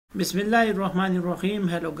Bismillahirrahmanirrahim.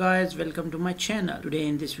 Hello guys, welcome to my channel. Today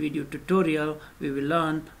in this video tutorial we will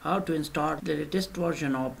learn how to install the latest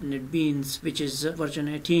version of NetBeans, which is version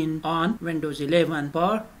 18 on Windows 11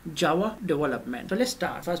 for Java development. So let's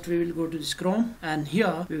start. First we will go to this Chrome, and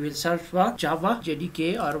here we will search for Java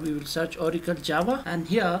JDK, or we will search Oracle Java, and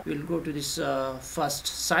here we will go to this first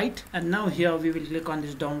site, and now here we will click on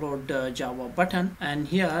this download Java button, and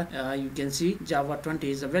here you can see Java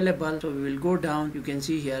 20 is available. So we will go down. You can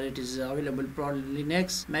see here it is available for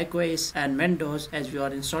Linux, macOS and Windows. As we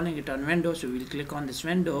are installing it on Windows, we will click on this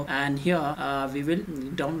window, and here we will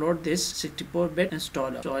download this 64-bit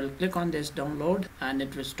installer. So I'll click on this download, and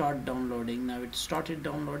it will start downloading. Now it started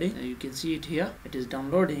downloading, and you can see it here, it is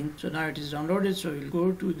downloading. So now it is downloaded, so we'll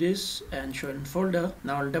go to this and show in folder.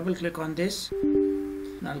 Now I'll double click on this.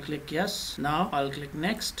 Now I'll click yes. Now I'll click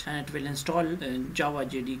next, and it will install Java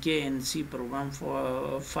JDK and C program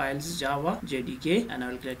for files Java JDK, and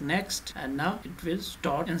I'll click next, and now it will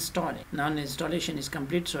start installing. Now the installation is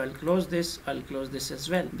complete, so I'll close this. I'll close this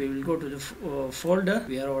as well. We will go to the folder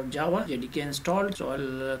where our Java JDK installed. So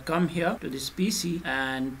I'll come here to this PC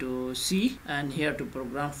and to C, and here to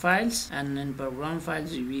program files, and in program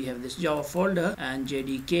files we have this Java folder and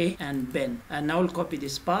JDK and bin. And now I'll copy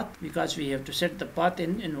this path because we have to set the path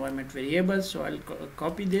in environment variable. So I'll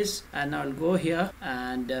copy this, and I'll go here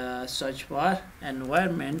and search for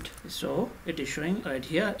environment. So it is showing right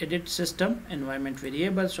here, edit system environment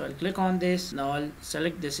variable. So I'll click on this. Now I'll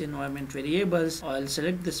select this environment variables. I'll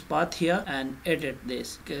select this path here and edit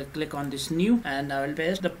this. Click on this new, and I will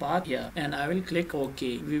paste the path here, and I will click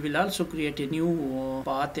OK. We will also create a new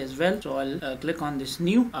path as well. So I'll click on this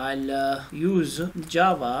new. I'll use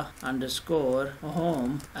Java underscore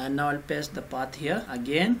home, and now I'll paste the path here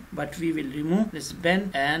again, but we will remove this bin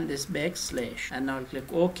and this backslash, and now I'll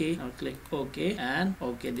click OK. I'll click OK and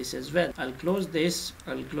OK this as well. I'll close this.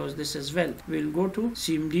 I'll close this as well. We'll go to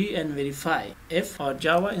CMD and verify if our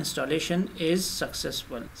Java installation is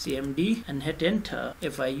successful. CMD and hit enter.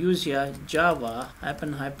 If I use here Java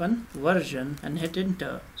 -- version and hit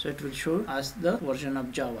enter, so it will show us the version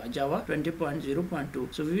of Java 20.0.2.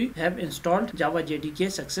 so we have installed Java JDK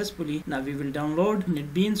successfully. Now we will download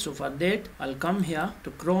NetBeans. So for that I'll come here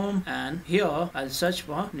to Chrome, and here I'll search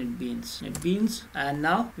for NetBeans, and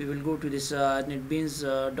now we will go to this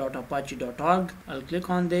netbeans.apache.org. I'll click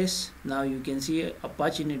on this. Now you can see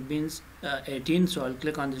Apache NetBeans 18. So I'll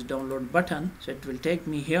click on this download button, so it will take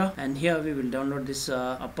me here, and here we will download this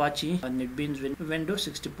Apache NetBeans Windows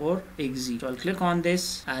 64 exe. So I'll click on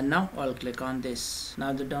this, and now I'll click on this.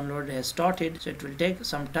 Now the download has started, so it will take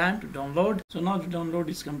some time to download. So now the download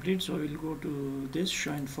is complete, so we'll go to this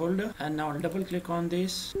show in folder, and now I'll double click on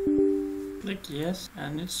this. Click yes,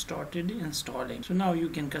 and it started installing. So now you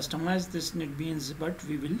can customize this NetBeans, but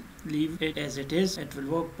we will leave it as it is. It will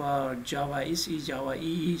work for Java SE, Java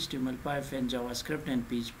EE, HTML5 and JavaScript and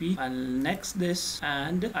PHP. I'll next this,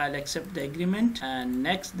 and I'll accept the agreement, and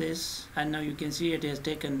next this, and now you can see it has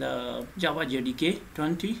taken the Java JDK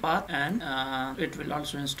 20 path, and it will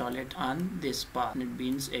also install it on this path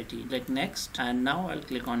NetBeans 18. Click next, and now I'll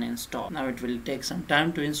click on install. Now it will take some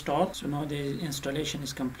time to install. So now the installation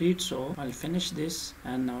is complete, so I'll finish this,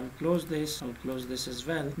 and now I'll close this. I'll close this as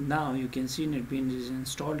well. Now you can see NetBeans is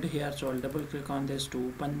installed here, so I'll double click on this to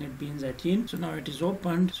open NetBeans 18. So now it is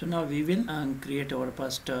opened. So now we will create our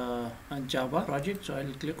first Java project. So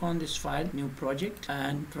I'll click on this file, new project,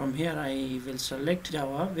 and from here I will select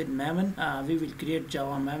Java with Maven. We will create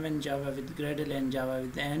Java Maven, Java with Gradle and Java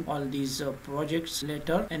with End, all these projects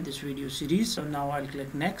later in this video series. So now I'll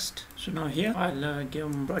click next. So now here I'll give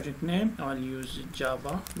project name. I'll use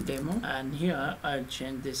Java demo, and here I'll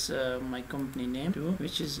change this my company name to,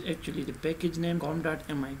 which is actually the package name,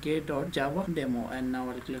 com.mik.java demo, and now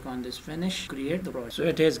I'll click on this finish, create the project. So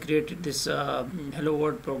it has created this hello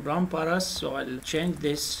world program for us. So I'll change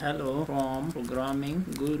this hello from programming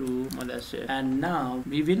guru Mudassir, and now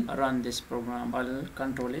we will run this program. I'll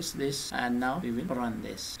control this, and now we will run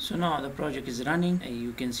this. So now the project is running.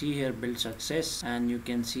 You can see here build success, and you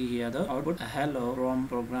can see here the output hello from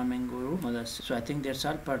programming guru Mudassir. So I think that's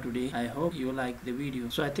all for today. I hope you like the video.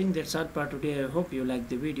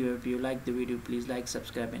 If you like the video, please like,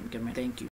 subscribe and comment. Thank you.